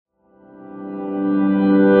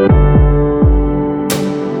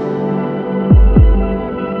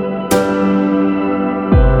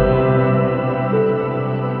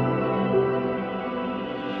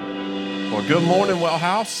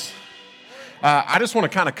I just want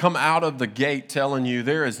to kind of come out of the gate telling you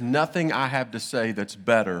there is nothing I have to say that's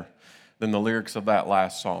better than the lyrics of that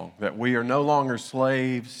last song. That we are no longer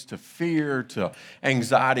slaves to fear, to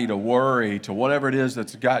anxiety, to worry, to whatever it is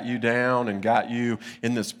that's got you down and got you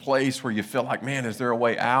in this place where you feel like, man, is there a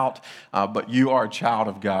way out? But you are a child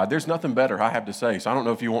of God. There's nothing better I have to say. So I don't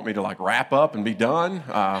know if you want me to like wrap up and be done.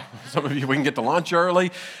 Some of you, we can get to lunch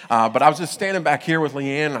early. But I was just standing back here with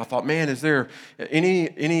Leanne and I thought, man, is there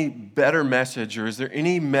any better message, or is there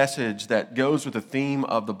any message that goes with the theme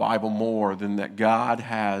of the Bible more than that God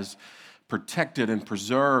has protected and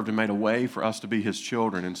preserved and made a way for us to be his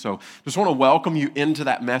children? And so just want to welcome you into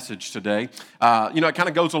that message today. It kind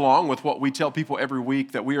of goes along with what we tell people every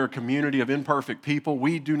week, that we are a community of imperfect people.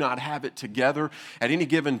 We do not have it together at any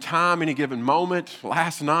given time, any given moment.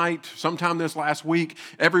 Last night, sometime this last week,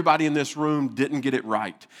 everybody in this room didn't get it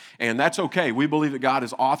right. And that's okay. We believe that God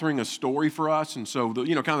is authoring a story for us. And so,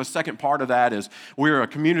 kind of the second part of that is we're a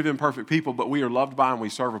community of imperfect people, but we are loved by and we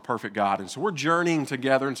serve a perfect God. And so we're journeying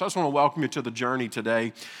together. And so I just want to welcome you to the journey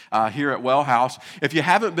today here at Well House. If you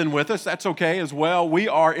haven't been with us, that's okay as well. We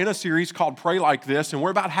are in a series called Pray Like This, and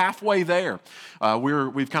we're about halfway there.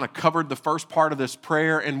 We've kind of covered the first part of this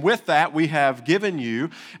prayer, and with that, we have given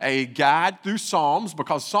you a guide through Psalms,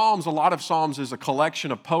 because a lot of Psalms is a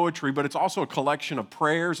collection of poetry, but it's also a collection of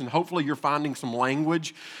prayers, and hopefully you're finding some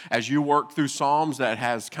language as you work through Psalms that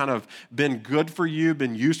has kind of been good for you,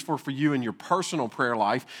 been useful for you in your personal prayer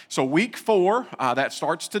life. So week 4, that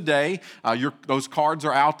starts today. Those cards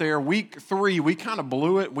are out there. Week 3, we kind of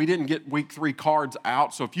blew it. We didn't get week 3 cards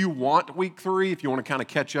out. So if you want week 3, if you want to kind of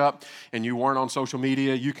catch up and you weren't on social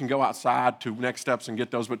media, you can go outside to Next Steps and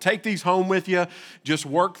get those. But take these home with you. Just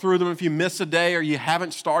work through them. If you miss a day or you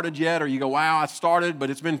haven't started yet, or you go, wow, I started, but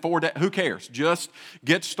it's been 4 days. Who cares? Just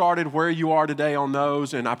get started where you are today on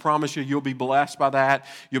those. And I promise you'll be blessed by that.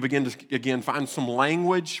 You'll begin to, again, find some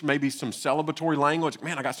language, maybe some celebratory language.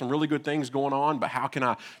 Man, I got some really good things going on, but how can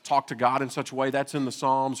I talk to God in such a way? That's in the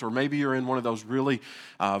Psalms. Or maybe you're in one of those really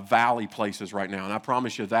valley places right now, and I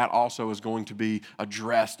promise you that also is going to be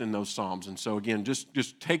addressed in those Psalms. And so again,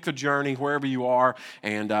 just take the journey wherever you are,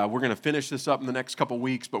 and we're going to finish this up in the next couple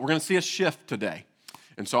weeks, but we're going to see a shift today.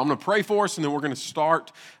 And so I'm going to pray for us, and then we're going to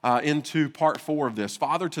start into part 4 of this.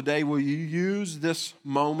 Father, today will you use this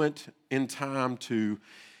moment in time to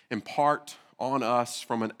impart on us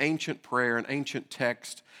from an ancient prayer, an ancient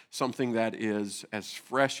text, something that is as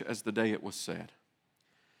fresh as the day it was said.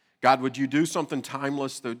 God, would you do something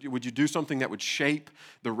timeless? Would you do something that would shape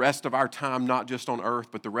the rest of our time, not just on earth,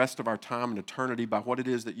 but the rest of our time in eternity, by what it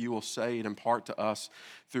is that you will say and impart to us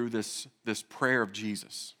through this prayer of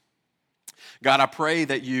Jesus? God, I pray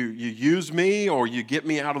that you use me, or you get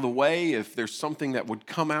me out of the way if there's something that would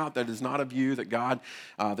come out that is not of you, that God,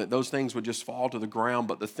 that those things would just fall to the ground.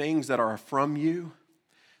 But the things that are from you,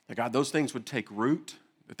 that God, those things would take root,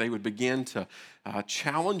 that they would begin to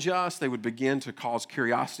challenge us. They would begin to cause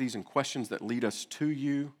curiosities and questions that lead us to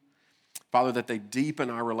you. Father, that they deepen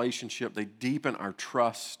our relationship, they deepen our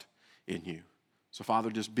trust in you. So, Father,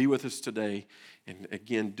 just be with us today, and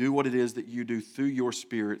again, do what it is that you do through your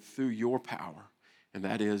Spirit, through your power, and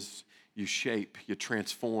that is you shape, you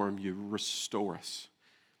transform, you restore us.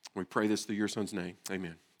 We pray this through your Son's name.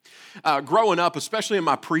 Amen. Growing up, especially in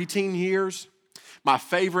my preteen years, my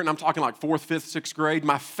favorite, and I'm talking like 4th, 5th, 6th grade,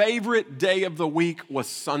 my favorite day of the week was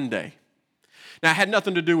Sunday. Now, it had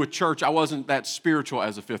nothing to do with church. I wasn't that spiritual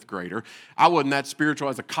as a 5th grader. I wasn't that spiritual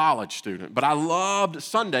as a college student. But I loved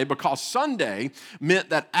Sunday because Sunday meant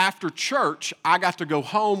that after church, I got to go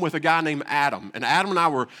home with a guy named Adam. And Adam and I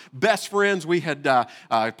were best friends. We had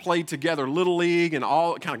played together Little League and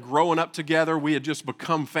all kind of growing up together. We had just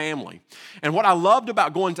become family. And what I loved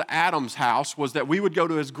about going to Adam's house was that we would go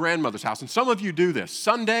to his grandmother's house. And some of you do this.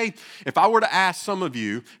 Sunday, if I were to ask some of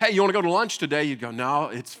you, hey, you want to go to lunch today? You'd go, no,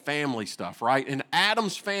 it's family stuff, right? In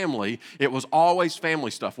Adam's family, it was always family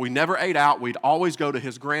stuff. We never ate out. We'd always go to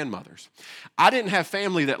his grandmother's. I didn't have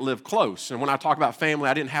family that lived close. And when I talk about family,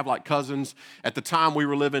 I didn't have like cousins. At the time, we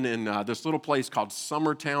were living in this little place called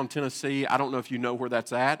Summertown, Tennessee. I don't know if you know where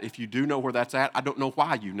that's at. If you do know where that's at, I don't know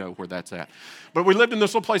why you know where that's at. But we lived in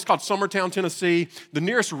this little place called Summertown, Tennessee. The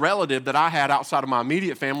nearest relative that I had outside of my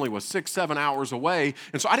immediate family was 6-7 hours away.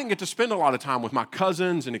 And so I didn't get to spend a lot of time with my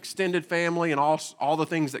cousins and extended family and all the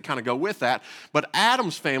things that kind of go with that. But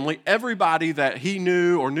Adam's family, everybody that he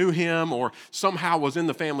knew or knew him or somehow was in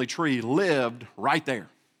the family tree lived right there.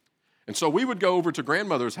 And so we would go over to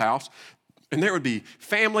grandmother's house, and there would be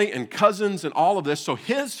family and cousins and all of this. So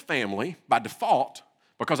his family, by default,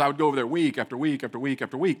 because I would go over there week after week after week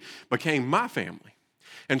after week, became my family.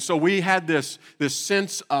 And so we had this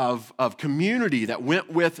sense of community that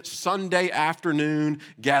went with Sunday afternoon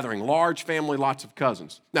gathering, large family, lots of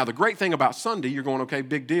cousins. Now, the great thing about Sunday, you're going, okay,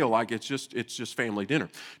 big deal, like it's just family dinner.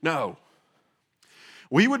 No.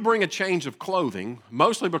 We would bring a change of clothing,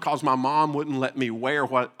 mostly because my mom wouldn't let me wear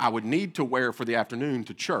what I would need to wear for the afternoon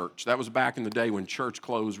to church. That was back in the day when church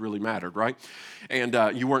clothes really mattered, right? And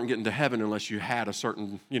you weren't getting to heaven unless you had a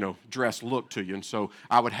certain, dress look to you. And so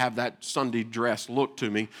I would have that Sunday dress look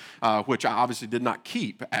to me, which I obviously did not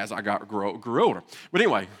keep as I grew older. But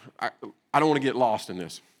anyway, I don't want to get lost in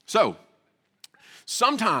this. So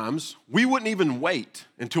sometimes we wouldn't even wait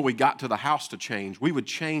until we got to the house to change. We would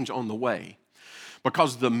change on the way.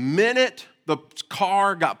 Because the minute the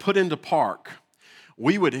car got put into park,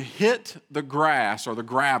 we would hit the grass or the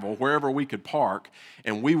gravel, wherever we could park,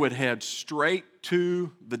 and we would head straight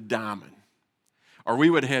to the diamond. Or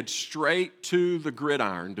we would head straight to the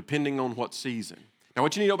gridiron, depending on what season. Now,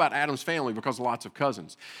 what you need to know about Adam's family, because of lots of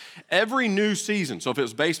cousins, every new season, so if it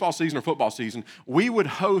was baseball season or football season, we would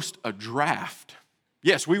host a draft.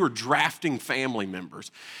 Yes, we were drafting family members,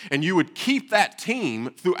 and you would keep that team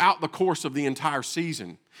throughout the course of the entire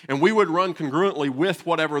season, and we would run congruently with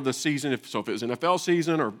whatever the season, if it was NFL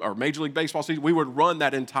season or Major League Baseball season, we would run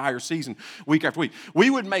that entire season week after week. We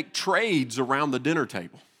would make trades around the dinner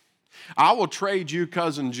table. I will trade you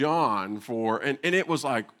Cousin John for, and it was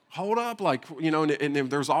like, hold up,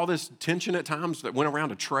 and there's all this tension at times that went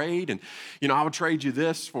around a trade, and, I would trade you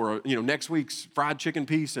this for, next week's fried chicken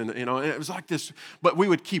piece, and, and it was like this, but we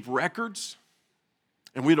would keep records,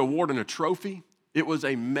 and we'd award a trophy. It was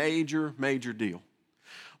a major, major deal.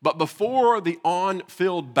 But before the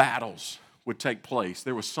on-field battles would take place,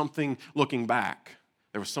 there was something, looking back,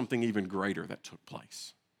 there was something even greater that took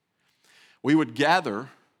place. We would gather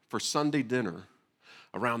for Sunday dinner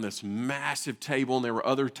around this massive table, and there were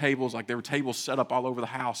other tables, there were tables set up all over the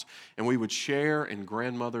house, and we would share in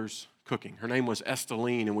grandmother's cooking. Her name was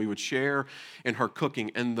Esteline, and we would share in her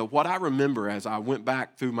cooking. And what I remember as I went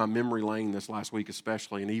back through my memory lane this last week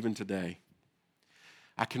especially, and even today,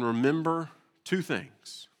 I can remember two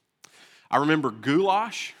things. I remember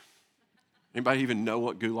goulash. Anybody even know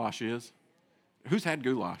what goulash is? Who's had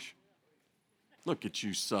goulash? Look at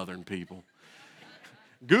you Southern people.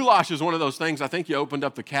 Goulash is one of those things, I think you opened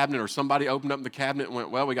up the cabinet or somebody opened up the cabinet and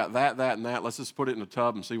went, well, we got that, and that. Let's just put it in a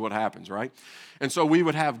tub and see what happens, right? And so we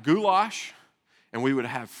would have goulash and we would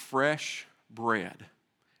have fresh bread.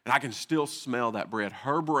 And I can still smell that bread.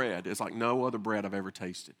 Her bread is like no other bread I've ever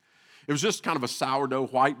tasted. It was just kind of a sourdough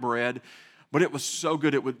white bread, but it was so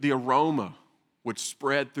good. The aroma would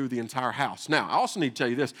spread through the entire house. Now, I also need to tell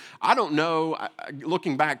you this. I don't know,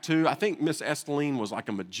 looking back too, I think Miss Esteline was like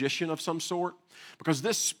a magician of some sort, because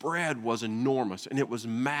this spread was enormous and it was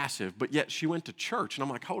massive, but yet she went to church. And I'm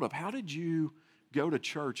like, hold up, how did you go to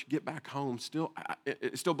church, get back home?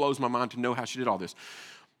 It still blows my mind to know how she did all this.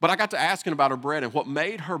 But I got to asking about her bread, and what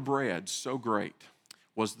made her bread so great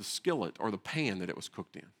was the skillet or the pan that it was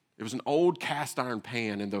cooked in. It was an old cast iron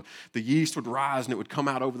pan, and the yeast would rise and it would come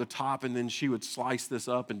out over the top, and then she would slice this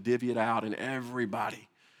up and divvy it out, and everybody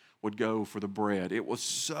would go for the bread. It was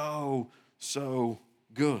so, so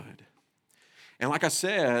good. And like I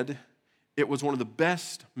said, it was one of the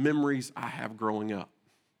best memories I have growing up.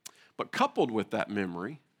 But coupled with that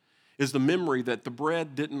memory is the memory that the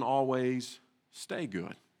bread didn't always stay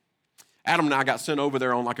good. Adam and I got sent over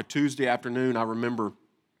there on like a Tuesday afternoon, I remember.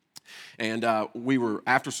 And we were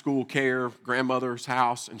after school care, grandmother's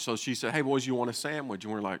house. And so she said, hey, boys, you want a sandwich?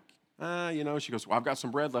 And we're like, she goes, well, I've got some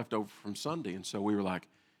bread left over from Sunday. And so we were like,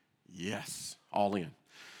 yes, all in.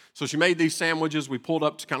 So she made these sandwiches. We pulled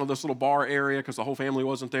up to kind of this little bar area because the whole family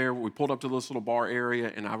wasn't there. We pulled up to this little bar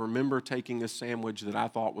area, and I remember taking this sandwich that I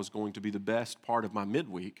thought was going to be the best part of my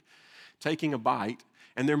midweek, taking a bite,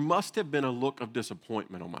 and there must have been a look of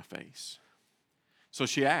disappointment on my face. So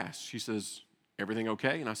she asked, she says, everything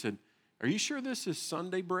okay? And I said, are you sure this is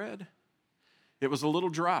Sunday bread? It was a little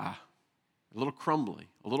dry, a little crumbly,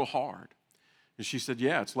 a little hard. And she said,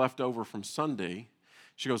 yeah, it's left over from Sunday.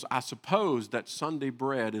 She goes, I suppose that Sunday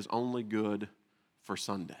bread is only good for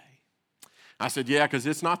Sunday. I said, yeah, because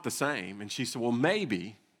it's not the same. And she said, well,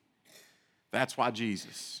 maybe that's why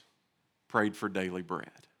Jesus prayed for daily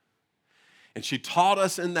bread. And she taught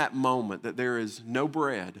us in that moment that there is no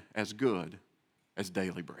bread as good as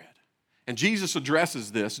daily bread. And Jesus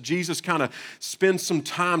addresses this. Jesus kind of spends some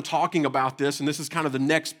time talking about this, and this is kind of the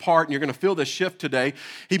next part, and you're going to feel this shift today.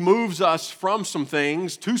 He moves us from some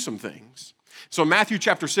things to some things. So in Matthew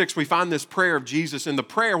chapter 6, we find this prayer of Jesus, and the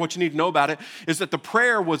prayer, what you need to know about it, is that the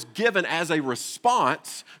prayer was given as a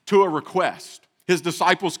response to a request. His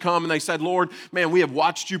disciples come and they said, Lord, man, we have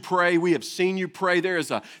watched you pray. We have seen you pray.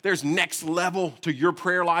 There's next level to your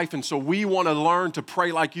prayer life. And so we want to learn to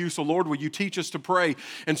pray like you. So Lord, will you teach us to pray?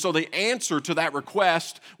 And so the answer to that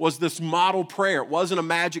request was this model prayer. It wasn't a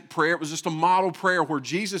magic prayer. It was just a model prayer where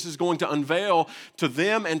Jesus is going to unveil to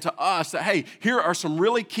them and to us that, hey, here are some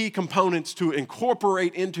really key components to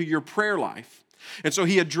incorporate into your prayer life. And so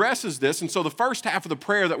he addresses this. And so the first half of the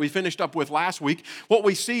prayer that we finished up with last week, what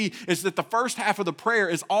we see is that the first half of the prayer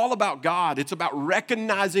is all about God. It's about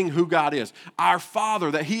recognizing who God is, our Father,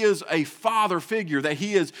 that he is a father figure, that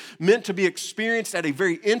he is meant to be experienced at a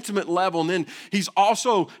very intimate level. And then he's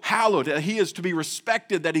also hallowed, that he is to be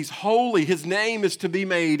respected, that he's holy. His name is to be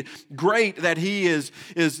made great, that he is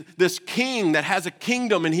this king that has a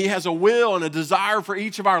kingdom and he has a will and a desire for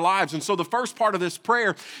each of our lives. And so the first part of this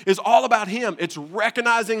prayer is all about him. It's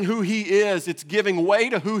recognizing who he is. It's giving way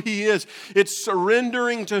to who he is. It's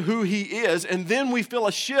surrendering to who he is. And then we feel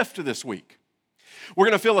a shift this week. We're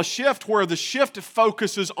going to feel a shift where the shift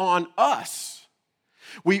focuses on us.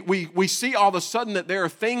 We see all of a sudden that there are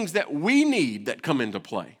things that we need that come into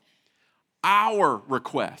play. Our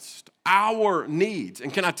request, our needs.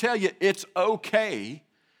 And can I tell you, it's okay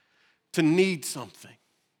to need something.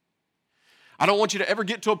 I don't want you to ever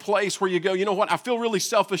get to a place where you go, you know what, I feel really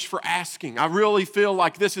selfish for asking. I really feel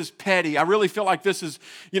like this is petty. I really feel like this is,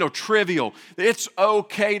 trivial. It's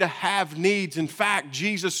okay to have needs. In fact,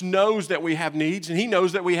 Jesus knows that we have needs, and he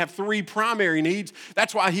knows that we have three primary needs.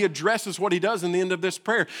 That's why he addresses what he does in the end of this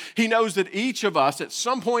prayer. He knows that each of us at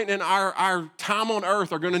some point in our time on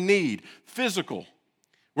earth are going to need physical.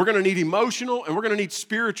 We're going to need emotional and we're going to need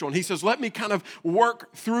spiritual. And he says, let me kind of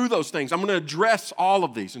work through those things. I'm going to address all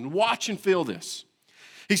of these and watch and feel this.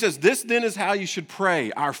 He says, this then is how you should pray.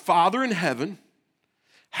 Our Father in heaven,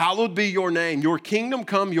 hallowed be your name. Your kingdom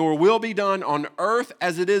come, your will be done on earth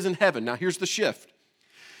as it is in heaven. Now here's the shift.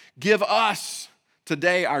 Give us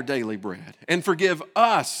today our daily bread and forgive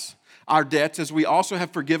us our debts as we also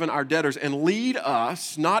have forgiven our debtors. And lead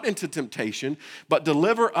us not into temptation, but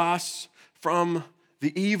deliver us from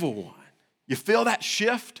the evil one. You feel that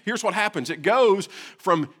shift? Here's what happens. It goes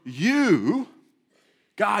from you,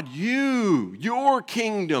 God, your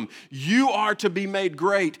kingdom, you are to be made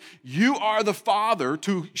great. You are the Father,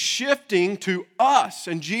 to shifting to us.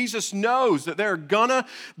 And Jesus knows that there are gonna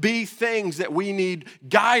be things that we need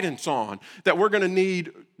guidance on, that we're gonna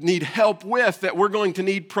need help with, that we're going to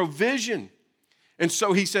need provision. And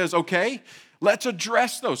so he says, okay, let's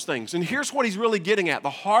address those things. And here's what he's really getting at.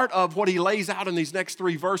 The heart of what he lays out in these next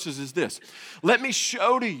three verses is this. Let me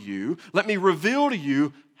show to you, let me reveal to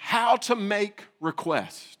you how to make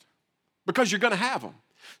requests. Because you're going to have them.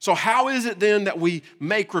 So how is it then that we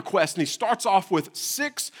make requests? And he starts off with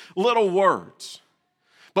 6 little words.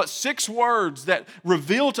 But 6 words that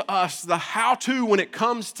reveal to us the how-to when it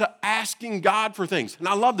comes to asking God for things. And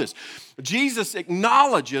I love this. Jesus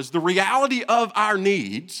acknowledges the reality of our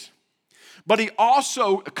needs, but he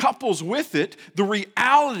also couples with it the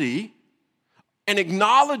reality and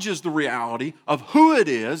acknowledges the reality of who it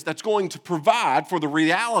is that's going to provide for the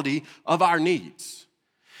reality of our needs.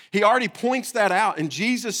 He already points that out, and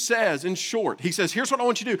Jesus says, in short, he says, here's what I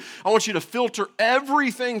want you to do. I want you to filter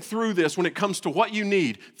everything through this when it comes to what you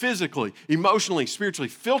need, physically, emotionally, spiritually.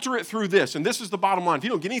 Filter it through this, and this is the bottom line. If you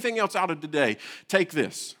don't get anything else out of today, take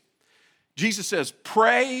this. Jesus says,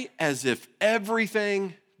 pray as if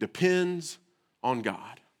everything depends on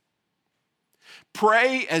God.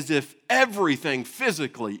 Pray as if everything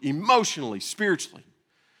physically, emotionally, spiritually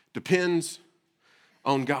depends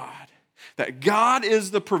on God. That God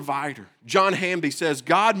is the provider. John Hamby says,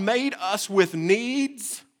 God made us with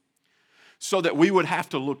needs so that we would have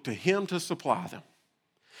to look to him to supply them.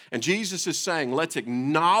 And Jesus is saying, let's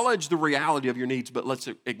acknowledge the reality of your needs, but let's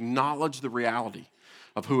acknowledge the reality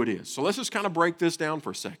of who it is. So let's just kind of break this down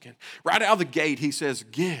for a second. Right out of the gate, he says,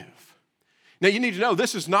 give. Now you need to know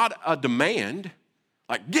this is not a demand,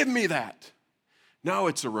 like give me that. No,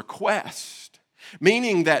 it's a request.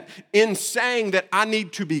 Meaning that in saying that I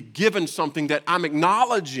need to be given something, that I'm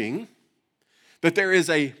acknowledging that there is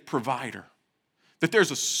a provider, that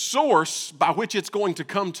there's a source by which it's going to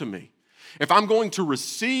come to me. If I'm going to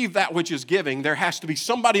receive that which is giving, there has to be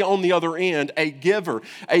somebody on the other end, a giver,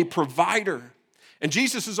 a provider. And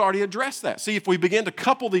Jesus has already addressed that. See, if we begin to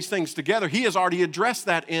couple these things together, he has already addressed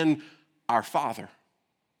that in our Father,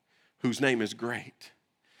 whose name is great,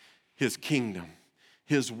 his kingdom,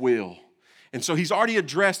 his will. And so he's already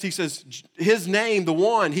addressed, he says, his name, the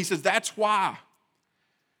one, he says, that's why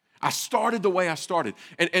I started the way I started.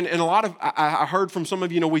 And a lot of, I heard from some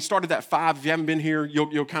of you, we started that 5. If you haven't been here,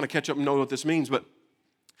 you'll kind of catch up and know what this means. But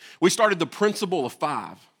we started the principle of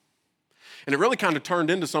 5. And it really kind of turned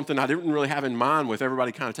into something I didn't really have in mind, with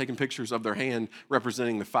everybody kind of taking pictures of their hand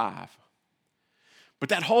representing the 5. But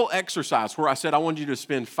that whole exercise where I said I wanted you to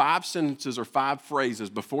spend 5 sentences or 5 phrases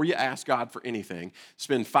before you ask God for anything,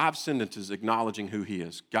 spend 5 sentences acknowledging who he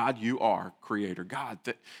is. God, you are creator. God,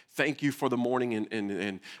 thank you for the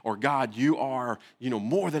morning, or God, you are,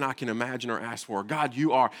 more than I can imagine or ask for. God,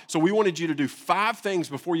 you are. So we wanted you to do 5 things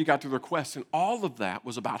before you got to the request, and all of that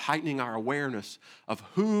was about heightening our awareness of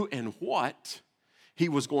who and what he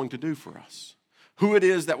was going to do for us, who it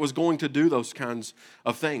is that was going to do those kinds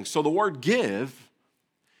of things. So the word give,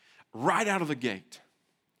 right out of the gate,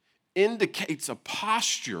 indicates a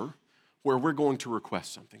posture where we're going to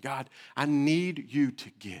request something. God, I need you to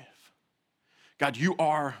give. God, you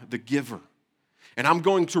are the giver. And I'm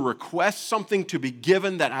going to request something to be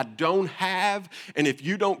given that I don't have. And if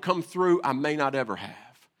you don't come through, I may not ever have.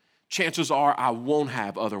 Chances are I won't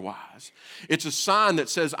have otherwise. It's a sign that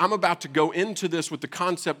says I'm about to go into this with the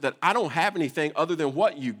concept that I don't have anything other than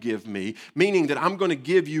what you give me, meaning that I'm going to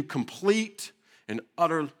give you complete and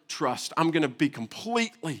utter trust. I'm going to be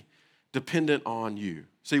completely dependent on you.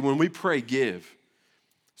 See, when we pray give,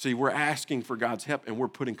 we're asking for God's help, and we're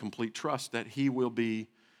putting complete trust that he will be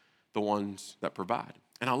the ones that provide.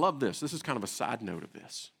 And I love this. This is kind of a side note of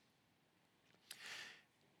this.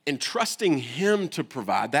 In trusting him to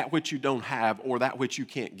provide that which you don't have or that which you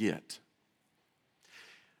can't get,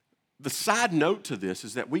 the side note to this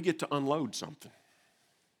is that we get to unload something.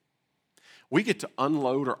 We get to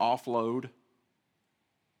unload or offload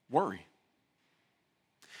worry.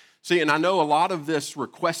 See, and I know a lot of this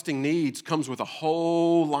requesting needs comes with a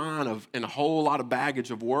whole lot of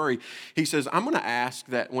baggage of worry. He says, I'm going to ask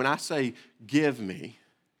that when I say give me,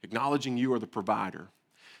 acknowledging you are the provider,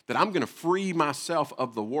 that I'm going to free myself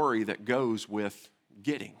of the worry that goes with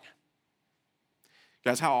getting.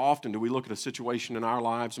 Guys, how often do we look at a situation in our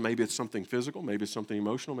lives? Maybe it's something physical, maybe it's something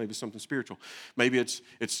emotional, maybe it's something spiritual. Maybe it's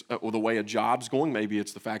the way a job's going. Maybe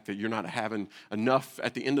it's the fact that you're not having enough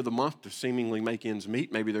at the end of the month to seemingly make ends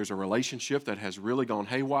meet. Maybe there's a relationship that has really gone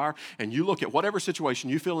haywire. And you look at whatever situation,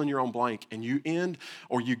 you fill in your own blank, and you end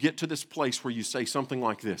or you get to this place where you say something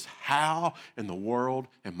like this: how in the world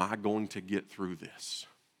am I going to get through this?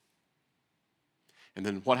 And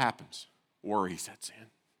then what happens? Worry sets in.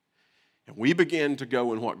 And we begin to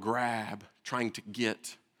go and grab, trying to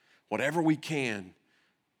get whatever we can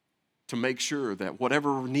to make sure that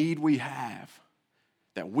whatever need we have,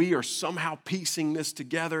 that we are somehow piecing this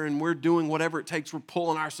together, and we're doing whatever it takes. We're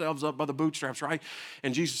pulling ourselves up by the bootstraps, right?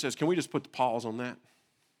 And Jesus says, can we just put the pause on that?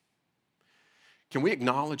 Can we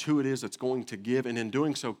acknowledge who it is that's going to give? And in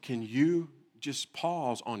doing so, can you just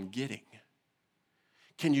pause on getting?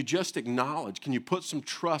 Can you just acknowledge? Can you put some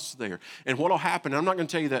trust there? And what will happen, I'm not going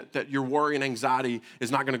to tell you that your worry and anxiety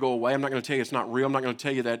is not going to go away. I'm not going to tell you it's not real. I'm not going to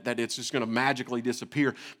tell you that it's just going to magically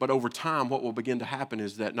disappear. But over time, what will begin to happen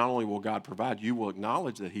is that not only will God provide, you will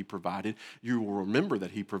acknowledge that he provided. You will remember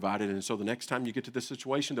that he provided. And so the next time you get to this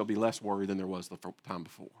situation, there'll be less worry than there was the time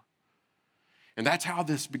before. And that's how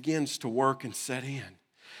this begins to work and set in.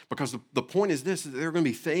 Because the point is this: is that there are going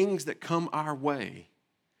to be things that come our way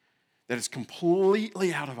that is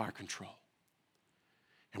completely out of our control.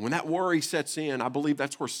 And when that worry sets in, I believe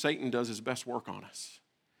that's where Satan does his best work on us.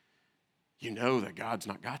 You know that God's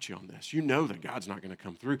not got you on this. You know that God's not going to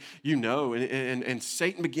come through. You know, and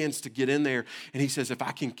Satan begins to get in there, and he says, if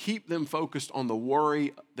I can keep them focused on the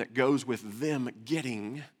worry that goes with them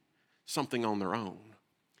getting something on their own,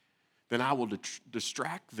 then I will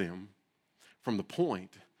distract them from the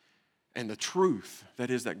point and the truth that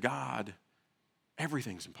is that God,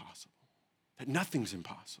 everything's impossible. That nothing's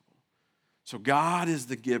impossible. So God is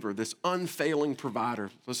the giver, this unfailing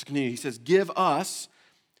provider. Let's continue. He says, give us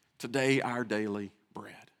today our daily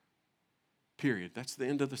bread. Period. That's the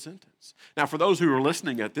end of the sentence. Now, for those who are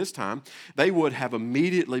listening at this time, they would have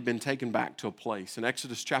immediately been taken back to a place. In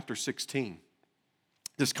Exodus chapter 16,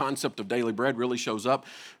 this concept of daily bread really shows up.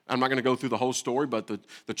 I'm not going to go through the whole story, but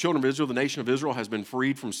the children of Israel, the nation of Israel, has been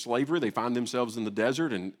freed from slavery. They find themselves in the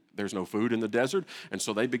desert, and there's no food in the desert. And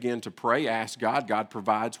so they begin to pray, ask God. God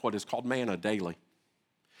provides what is called manna daily.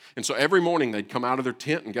 And so every morning they'd come out of their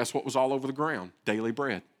tent, and guess what was all over the ground? Daily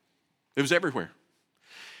bread. It was everywhere.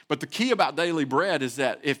 But the key about daily bread is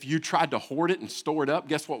that if you tried to hoard it and store it up,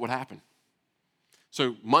 guess what would happen?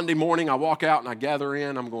 So Monday morning, I walk out and I gather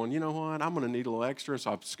in. I'm going, you know what? I'm going to need a little extra,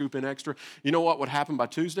 so I scoop in extra. You know what would happen by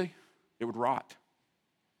Tuesday? It would rot.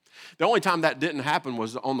 The only time that didn't happen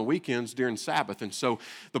was on the weekends during Sabbath. And so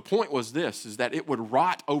the point was this, is that it would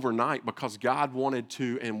rot overnight because God wanted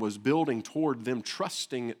to and was building toward them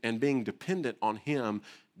trusting and being dependent on him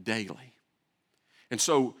daily. And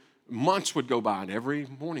so months would go by, and every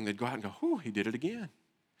morning they'd go out and go, whew, he did it again.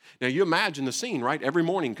 Now, you imagine the scene, right? Every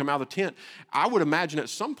morning, come out of the tent. I would imagine at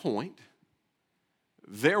some point,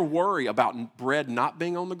 their worry about bread not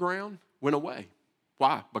being on the ground went away.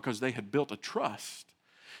 Why? Because they had built a trust.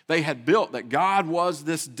 They had built that God was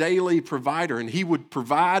this daily provider, and he would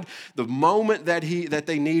provide the moment that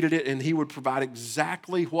they needed it, and he would provide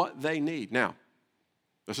exactly what they need. Now,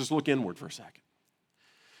 let's just look inward for a second.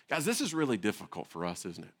 Guys, this is really difficult for us,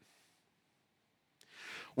 isn't it?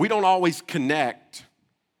 We don't always connect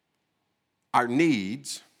our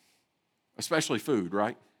needs, especially food,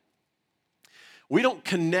 right? We don't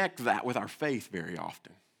connect that with our faith very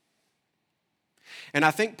often. And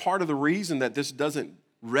I think part of the reason that this doesn't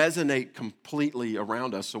resonate completely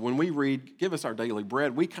around us, so when we read, give us our daily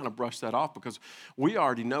bread, we kind of brush that off because we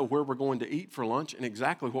already know where we're going to eat for lunch and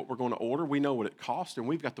exactly what we're going to order. We know what it costs, and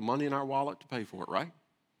we've got the money in our wallet to pay for it, right?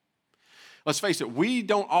 Let's face it, we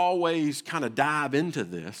don't always kind of dive into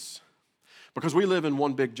this because we live in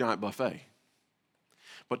one big giant buffet.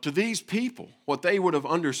 But to these people, what they would have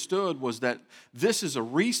understood was that this is a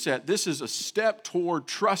reset, this is a step toward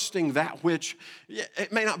trusting that which,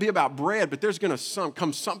 it may not be about bread, but there's going to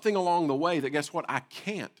come something along the way that, guess what, I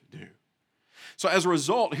can't do. So as a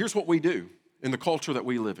result, here's what we do in the culture that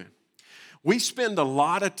we live in. We spend a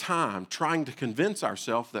lot of time trying to convince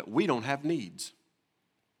ourselves that we don't have needs.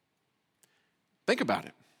 Think about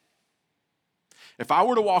it. If I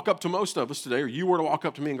were to walk up to most of us today, or you were to walk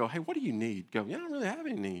up to me and go, hey, what do you need? Go, yeah, I don't really have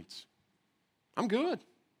any needs. I'm good.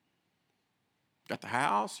 Got the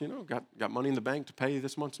house, got money in the bank to pay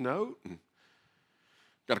this month's note, and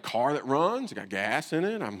got a car that runs, got gas in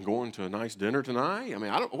it. I'm going to a nice dinner tonight. I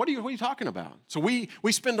mean, what are you talking about? So we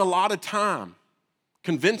spend a lot of time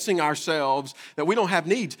convincing ourselves that we don't have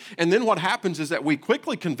needs. And then what happens is that we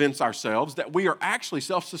quickly convince ourselves that we are actually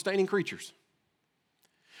self-sustaining creatures.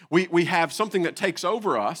 We have something that takes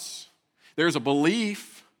over us. There's a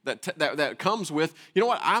belief that comes with, you know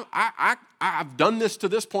what, I've done this to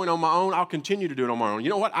this point on my own. I'll continue to do it on my own. You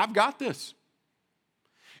know what, I've got this.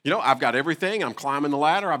 I've got everything. I'm climbing the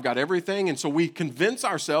ladder. I've got everything. And so we convince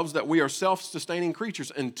ourselves that we are self-sustaining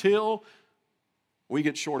creatures until we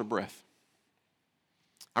get short of breath.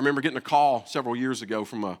 I remember getting a call several years ago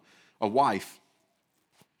from a wife.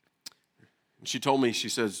 And she told me, she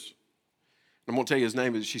says, I'm going to tell you his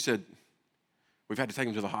name, but she said, we've had to take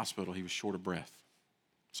him to the hospital. He was short of breath.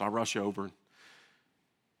 So I rush over,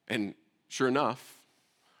 and sure enough,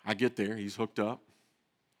 I get there. He's hooked up.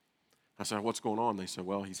 I said, what's going on? They said,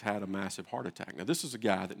 well, he's had a massive heart attack. Now, this is a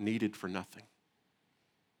guy that needed for nothing.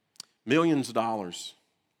 Millions of dollars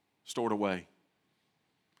stored away.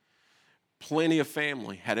 Plenty of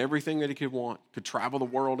family, had everything that he could want, could travel the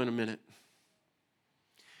world in a minute.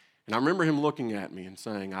 And I remember him looking at me and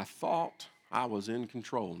saying, I thought I was in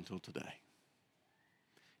control until today,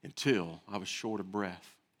 until I was short of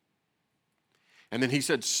breath. And then he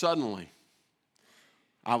said, suddenly,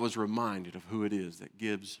 I was reminded of who it is that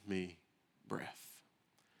gives me breath.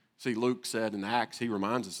 See, Luke said in Acts, he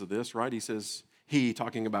reminds us of this, right? He says, he,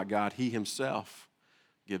 talking about God, he himself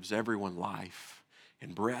gives everyone life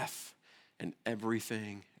and breath and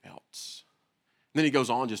everything else. And then he goes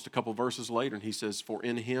on just a couple verses later, and he says, for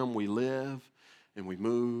in him we live, and we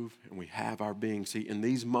move, and we have our being. See, in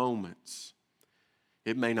these moments,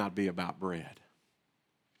 it may not be about bread.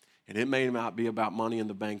 And it may not be about money in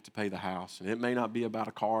the bank to pay the house. And it may not be about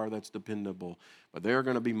a car that's dependable. But there are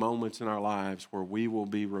going to be moments in our lives where we will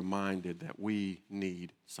be reminded that we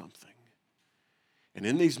need something. And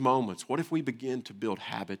in these moments, what if we begin to build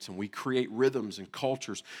habits and we create rhythms and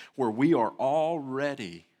cultures where we are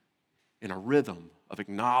already in a rhythm of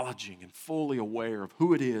acknowledging and fully aware of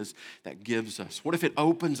who it is that gives us? What if it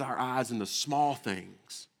opens our eyes in the small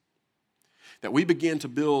things? That we begin to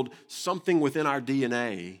build something within our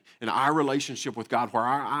DNA and our relationship with God where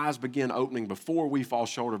our eyes begin opening before we fall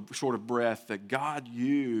short of breath, that God,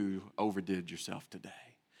 you overdid yourself today.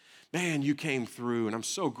 Man, you came through, and I'm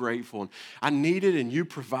so grateful. And I needed, and you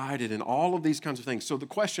provided, and all of these kinds of things. So the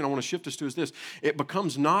question I want to shift us to is this. It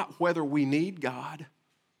becomes not whether we need God,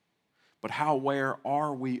 but how aware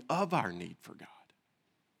are we of our need for God?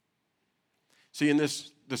 See, in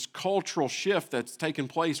this cultural shift that's taken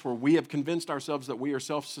place where we have convinced ourselves that we are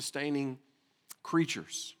self-sustaining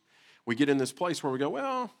creatures, we get in this place where we go,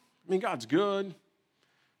 well, I mean, God's good.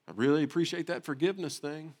 I really appreciate that forgiveness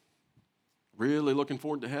thing. Really looking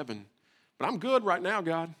forward to heaven. But I'm good right now,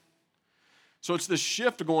 God. So it's this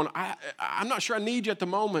shift of going, I'm not sure I need you at the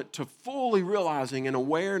moment, to fully realizing an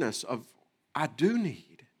awareness of I do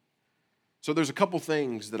need. So there's a couple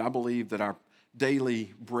things that I believe that our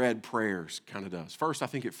daily bread prayers kind of does. First, I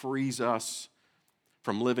think it frees us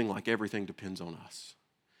from living like everything depends on us.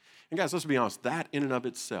 And guys, let's be honest, that in and of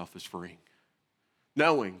itself is freeing.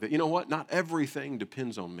 Knowing that, you know what, not everything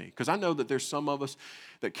depends on me. Because I know that there's some of us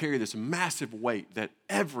that carry this massive weight that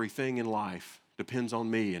everything in life depends on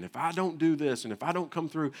me. And if I don't do this, and if I don't come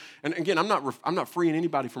through, and again, I'm not freeing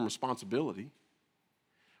anybody from responsibility.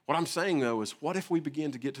 What I'm saying, though, is what if we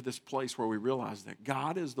begin to get to this place where we realize that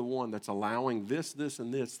God is the one that's allowing this,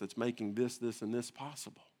 and this, that's making this, and this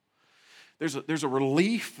possible? There's a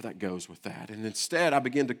relief that goes with that. And instead, I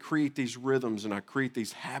begin to create these rhythms and I create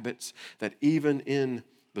these habits that even in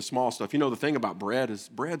the small stuff, you know, the thing about bread is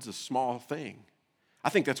bread's a small thing. I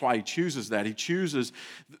think that's why he chooses that. He chooses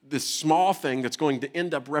this small thing that's going to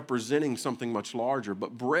end up representing something much larger.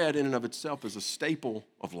 But bread in and of itself is a staple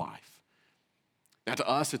of life. Now, to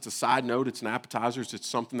us, it's a side note. It's an appetizer. It's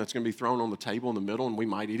something that's going to be thrown on the table in the middle, and we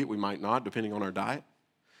might eat it, we might not, depending on our diet.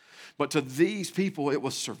 But to these people, it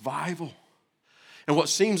was survival. And what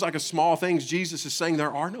seems like a small things, Jesus is saying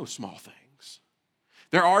there are no small things.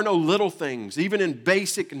 There are no little things. Even in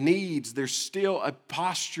basic needs, there's still a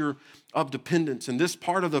posture of dependence. And this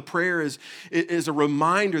part of the prayer is a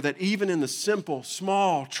reminder that even in the simple,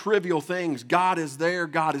 small, trivial things, God is there,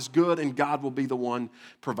 God is good, and God will be the one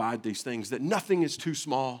provide these things, that nothing is too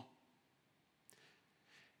small.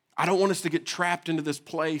 I don't want us to get trapped into this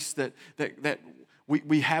place that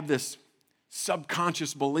we have this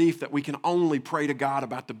subconscious belief that we can only pray to God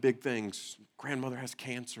about the big things. Grandmother has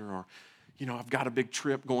cancer, or, you know, I've got a big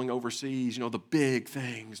trip going overseas, you know, the big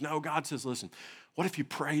things. No, God says, listen, what if you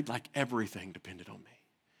prayed like everything depended on me?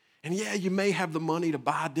 And yeah, you may have the money to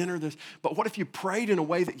buy dinner, but what if you prayed in a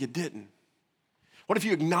way that you didn't? What if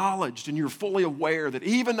you acknowledged and you're fully aware that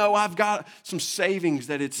even though I've got some savings,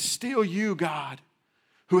 that it's still you, God,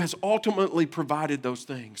 who has ultimately provided those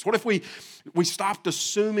things? What if we stopped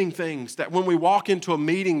assuming things, that when we walk into a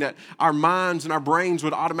meeting that our minds and our brains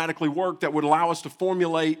would automatically work, that would allow us to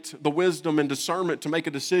formulate the wisdom and discernment to make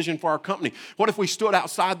a decision for our company? What if we stood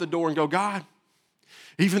outside the door and go, God,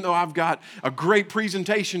 even though I've got a great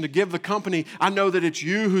presentation to give the company, I know that it's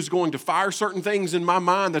you who's going to fire certain things in my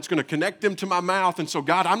mind that's going to connect them to my mouth. And so,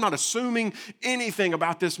 God, I'm not assuming anything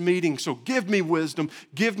about this meeting. So give me wisdom,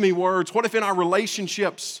 give me words. What if in our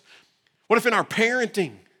relationships, what if in our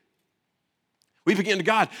parenting, we begin to,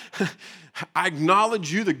 God, I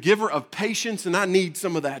acknowledge you, the giver of patience, and I need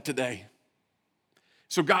some of that today.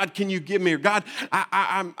 So God, can you give me, or God,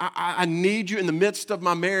 I need you in the midst of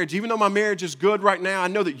my marriage. Even though my marriage is good right now, I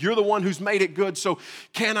know that you're the one who's made it good. So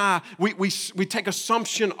we take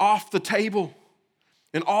assumption off the table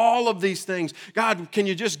and all of these things. God, can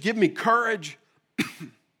you just give me courage?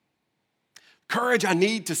 Courage I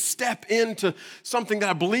need to step into something that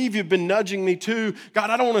I believe you've been nudging me to. God,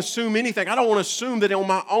 I don't want to assume anything. I don't want to assume that on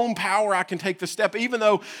my own power I can take the step. Even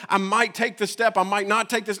though I might take the step, I might not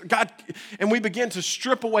take this. God, and we begin to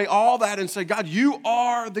strip away all that and say, God, you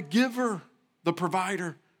are the giver, the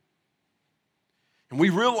provider. And we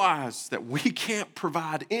realize that we can't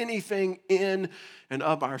provide anything in and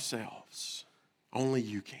of ourselves. Only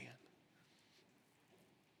you can.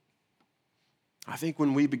 I think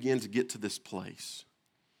when we begin to get to this place,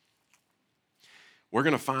 we're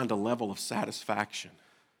going to find a level of satisfaction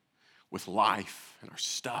with life and our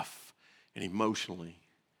stuff and emotionally,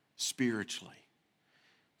 spiritually,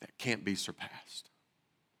 that can't be surpassed.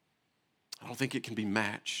 I don't think it can be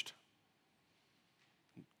matched.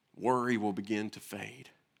 Worry will begin to fade.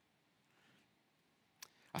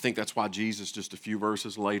 I think that's why Jesus, just a few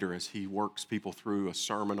verses later, as he works people through a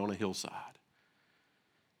sermon on a hillside,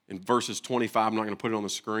 in verses 25, I'm not going to put it on the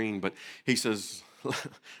screen, but he says,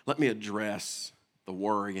 let me address the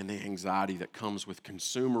worry and the anxiety that comes with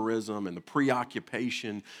consumerism and the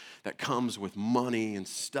preoccupation that comes with money and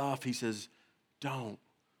stuff. He says, don't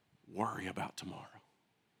worry about tomorrow.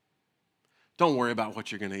 Don't worry about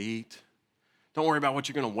what you're going to eat. Don't worry about what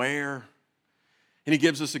you're going to wear. And he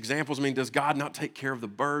gives us examples. I mean, does God not take care of the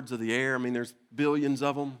birds of the air? I mean, there's billions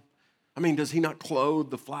of them. I mean, does he not clothe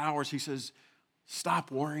the flowers? He says,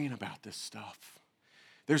 stop worrying about this stuff.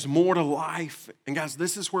 There's more to life. And guys,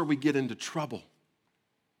 this is where we get into trouble.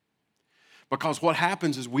 Because what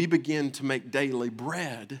happens is we begin to make daily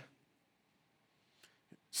bread.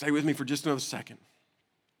 Stay with me for just another second.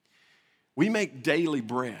 We make daily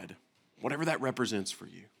bread, whatever that represents for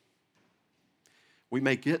you. We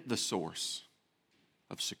make it the source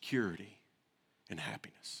of security and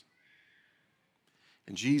happiness.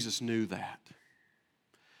 And Jesus knew that.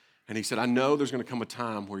 And he said, I know there's going to come a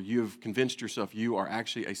time where you've convinced yourself you are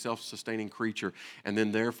actually a self-sustaining creature, and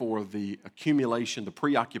then therefore the accumulation, the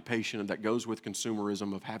preoccupation that goes with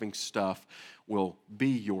consumerism of having stuff will be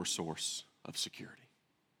your source of security.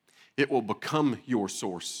 It will become your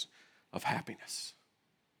source of happiness.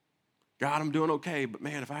 God, I'm doing okay, but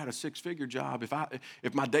man, if I had a six-figure job,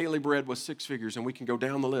 if my daily bread was six figures, and we can go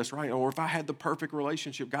down the list, right? Or if I had the perfect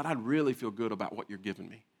relationship, God, I'd really feel good about what you're giving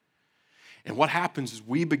me. And what happens is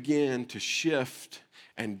we begin to shift,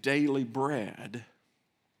 and daily bread,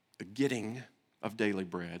 the getting of daily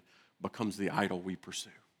bread, becomes the idol we pursue.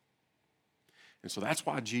 And so that's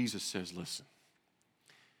why Jesus says, listen,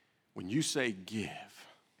 when you say give,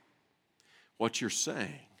 what you're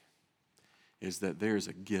saying is that there is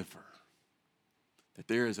a giver, that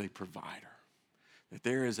there is a provider, that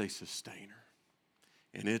there is a sustainer,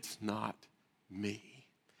 and it's not me.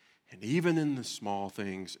 And even in the small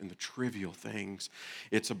things and the trivial things,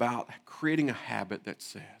 it's about creating a habit that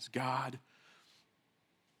says, God,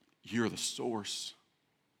 you're the source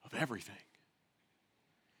of everything.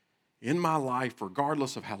 In my life,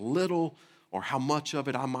 regardless of how little or how much of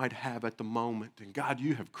it I might have at the moment, and God,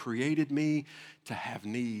 you have created me to have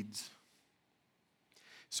needs.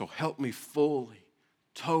 So help me fully,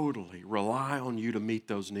 totally rely on you to meet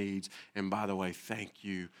those needs. And by the way, thank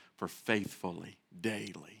you for faithfully,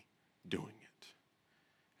 daily doing it.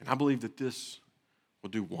 And I believe that this will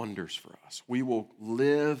do wonders for us. We will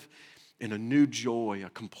live in a new joy, a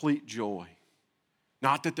complete joy.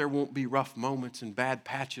 Not that there won't be rough moments and bad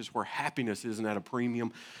patches where happiness isn't at a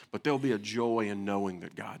premium, but there'll be a joy in knowing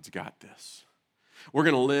that God's got this. We're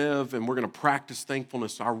going to live and we're going to practice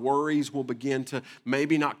thankfulness. Our worries will begin to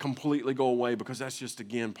maybe not completely go away because that's just,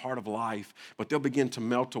 again, part of life, but they'll begin to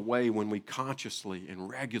melt away when we consciously and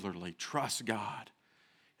regularly trust God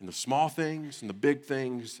in the small things and the big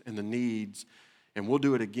things and the needs, and we'll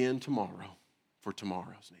do it again tomorrow for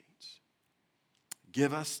tomorrow's needs.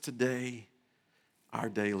 Give us today our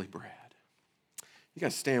daily bread. You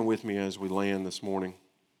guys stand with me as we land this morning.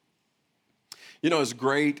 You know, as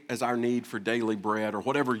great as our need for daily bread, or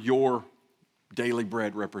whatever your daily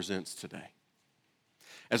bread represents today,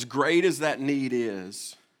 as great as that need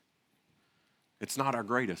is, it's not our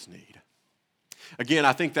greatest need. Again,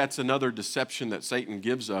 I think that's another deception that Satan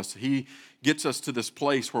gives us. He gets us to this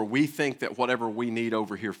place where we think that whatever we need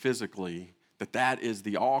over here physically, that is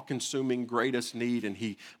the all-consuming greatest need, and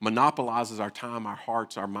he monopolizes our time, our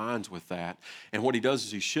hearts, our minds with that. And what he does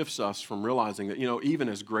is he shifts us from realizing that, even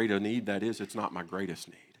as great a need that is, it's not my greatest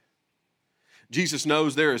need. Jesus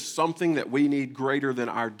knows there is something that we need greater than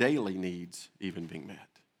our daily needs even being met.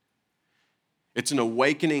 It's an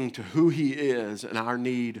awakening to who he is and our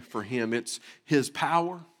need for him. It's his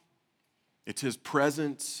power, it's his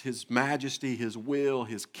presence, his majesty, his will,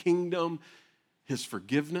 his kingdom, his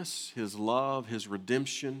forgiveness, his love, his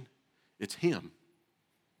redemption. It's him.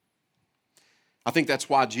 I think that's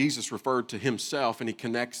why Jesus referred to himself, and he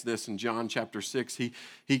connects this in John chapter 6. He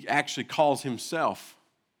actually calls himself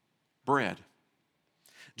bread.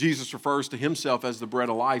 Jesus refers to himself as the bread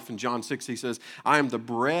of life. In John 6, he says, I am the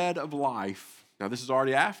bread of life. Now, this is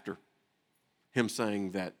already after him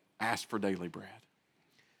saying that, ask for daily bread.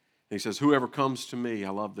 And he says, whoever comes to me, I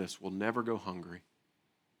love this, will never go hungry.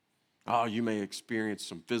 Oh, you may experience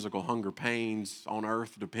some physical hunger pains on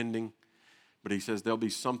earth, depending. But he says there'll be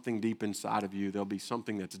something deep inside of you. There'll be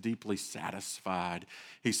something that's deeply satisfied.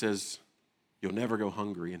 He says you'll never go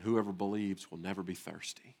hungry, and whoever believes will never be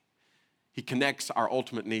thirsty. He connects our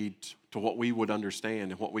ultimate need to what we would understand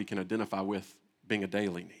and what we can identify with being a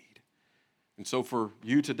daily need. And so for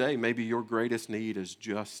you today, maybe your greatest need is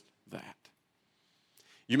just that.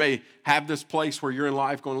 You may have this place where you're in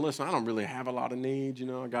life going, listen, I don't really have a lot of needs.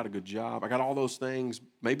 I got a good job. I got all those things.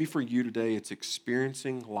 Maybe for you today, it's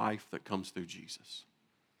experiencing life that comes through Jesus.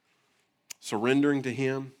 Surrendering to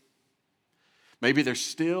him. Maybe there's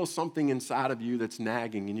still something inside of you that's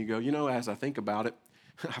nagging, and you go, as I think about it,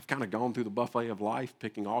 I've kind of gone through the buffet of life,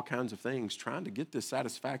 picking all kinds of things, trying to get this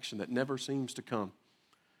satisfaction that never seems to come.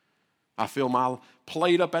 I fill my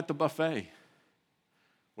plate up at the buffet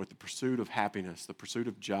with the pursuit of happiness, the pursuit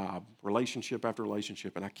of job, relationship after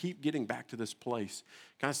relationship. And I keep getting back to this place.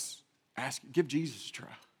 Can I give Jesus a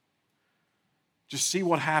try? Just see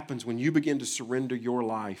what happens when you begin to surrender your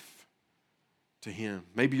life to him.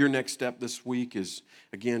 Maybe your next step this week is,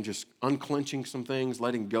 again, just unclenching some things,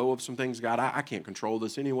 letting go of some things. God, I can't control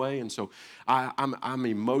this anyway. And so I'm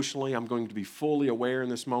emotionally, I'm going to be fully aware in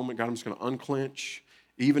this moment. God, I'm just going to unclench.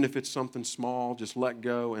 Even if it's something small, just let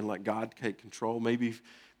go and let God take control. Maybe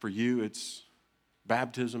for you, it's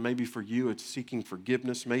baptism. Maybe for you, it's seeking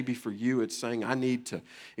forgiveness. Maybe for you, it's saying, I need to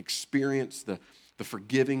experience the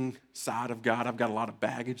forgiving side of God. I've got a lot of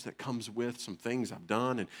baggage that comes with some things I've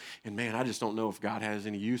done. And man, I just don't know if God has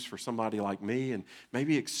any use for somebody like me. And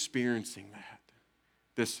maybe experiencing that.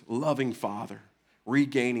 This loving Father,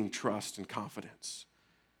 regaining trust and confidence.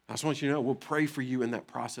 I just want you to know we'll pray for you in that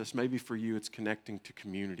process. Maybe for you it's connecting to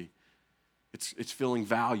community. It's feeling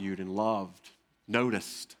valued and loved,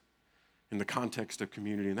 noticed in the context of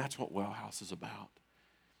community, and that's what Wellhouse is about.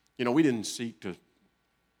 You know, we didn't seek to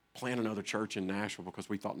plant another church in Nashville because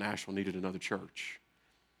we thought Nashville needed another church.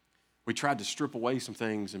 We tried to strip away some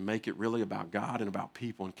things and make it really about God and about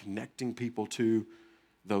people and connecting people to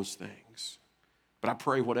those things. But I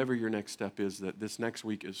pray whatever your next step is, that this next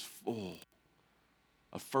week is full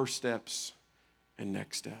of first steps and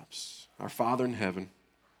next steps. Our Father in heaven,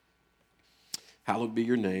 hallowed be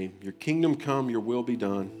your name. Your kingdom come, your will be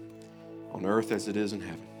done on earth as it is in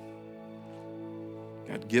heaven.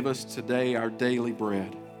 God, give us today our daily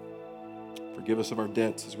bread. Forgive us of our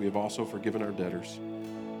debts as we have also forgiven our debtors.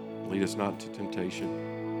 Lead us not into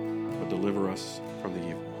temptation, but deliver us from the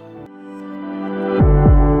evil.